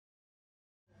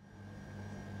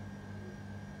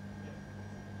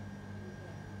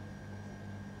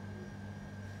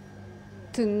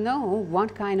To know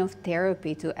what kind of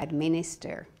therapy to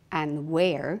administer and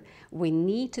where, we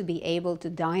need to be able to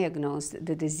diagnose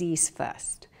the disease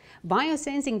first.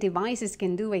 Biosensing devices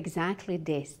can do exactly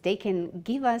this. They can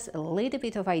give us a little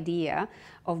bit of idea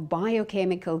of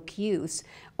biochemical cues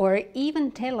or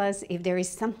even tell us if there is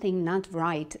something not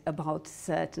right about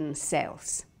certain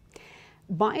cells.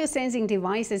 Biosensing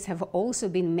devices have also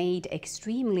been made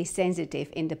extremely sensitive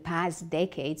in the past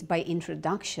decades by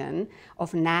introduction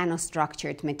of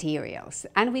nanostructured materials.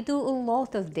 And we do a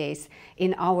lot of this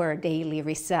in our daily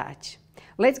research.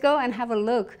 Let's go and have a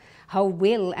look how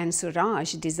Will and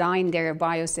Suraj designed their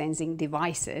biosensing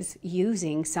devices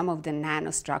using some of the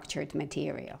nanostructured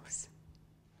materials.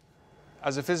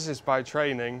 As a physicist by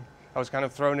training, I was kind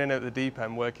of thrown in at the deep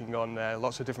end working on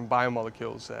lots of different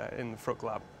biomolecules in the Fruck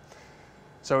lab.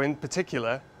 So in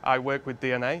particular, I work with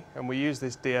DNA, and we use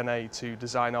this DNA to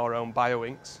design our own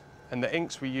bioinks. And the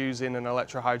inks we use in an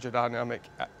electrohydrodynamic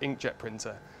inkjet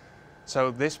printer.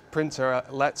 So this printer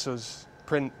lets us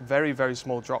print very, very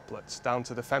small droplets down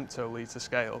to the femtoliter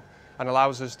scale and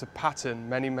allows us to pattern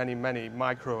many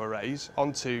microarrays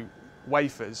onto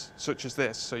wafers such as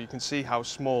this. So you can see how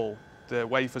small the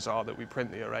wafers are that we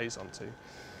print the arrays onto.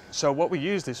 So what we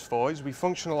use this for is we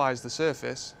functionalize the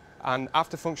surface. And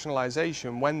after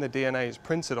functionalization, when the DNA is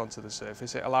printed onto the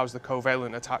surface, it allows the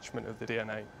covalent attachment of the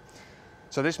DNA.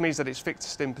 So this means that it's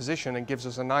fixed in position and gives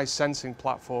us a nice sensing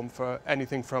platform for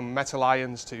anything from metal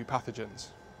ions to pathogens.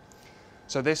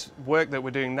 So this work that we're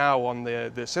doing now on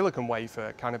the silicon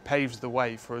wafer kind of paves the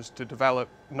way for us to develop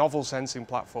novel sensing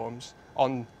platforms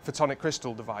on photonic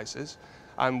crystal devices.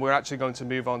 And we're actually going to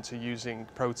move on to using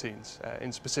proteins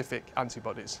in specific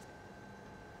antibodies.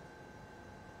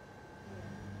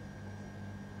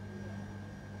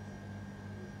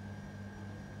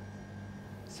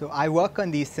 So I work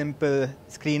on these simple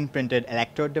screen-printed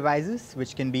electrode devices,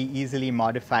 which can be easily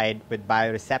modified with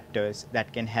bioreceptors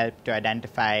that can help to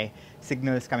identify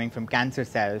signals coming from cancer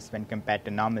cells when compared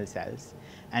to normal cells.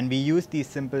 And we use these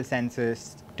simple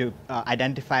sensors to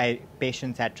identify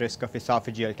patients at risk of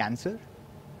esophageal cancer.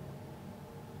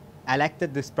 I like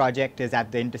that this project is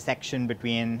at the intersection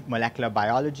between molecular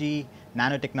biology,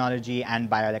 nanotechnology, and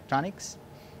bioelectronics.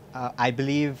 I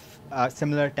believe a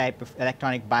similar type of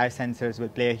electronic biosensors will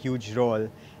play a huge role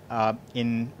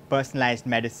in personalized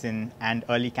medicine and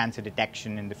early cancer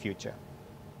detection in the future.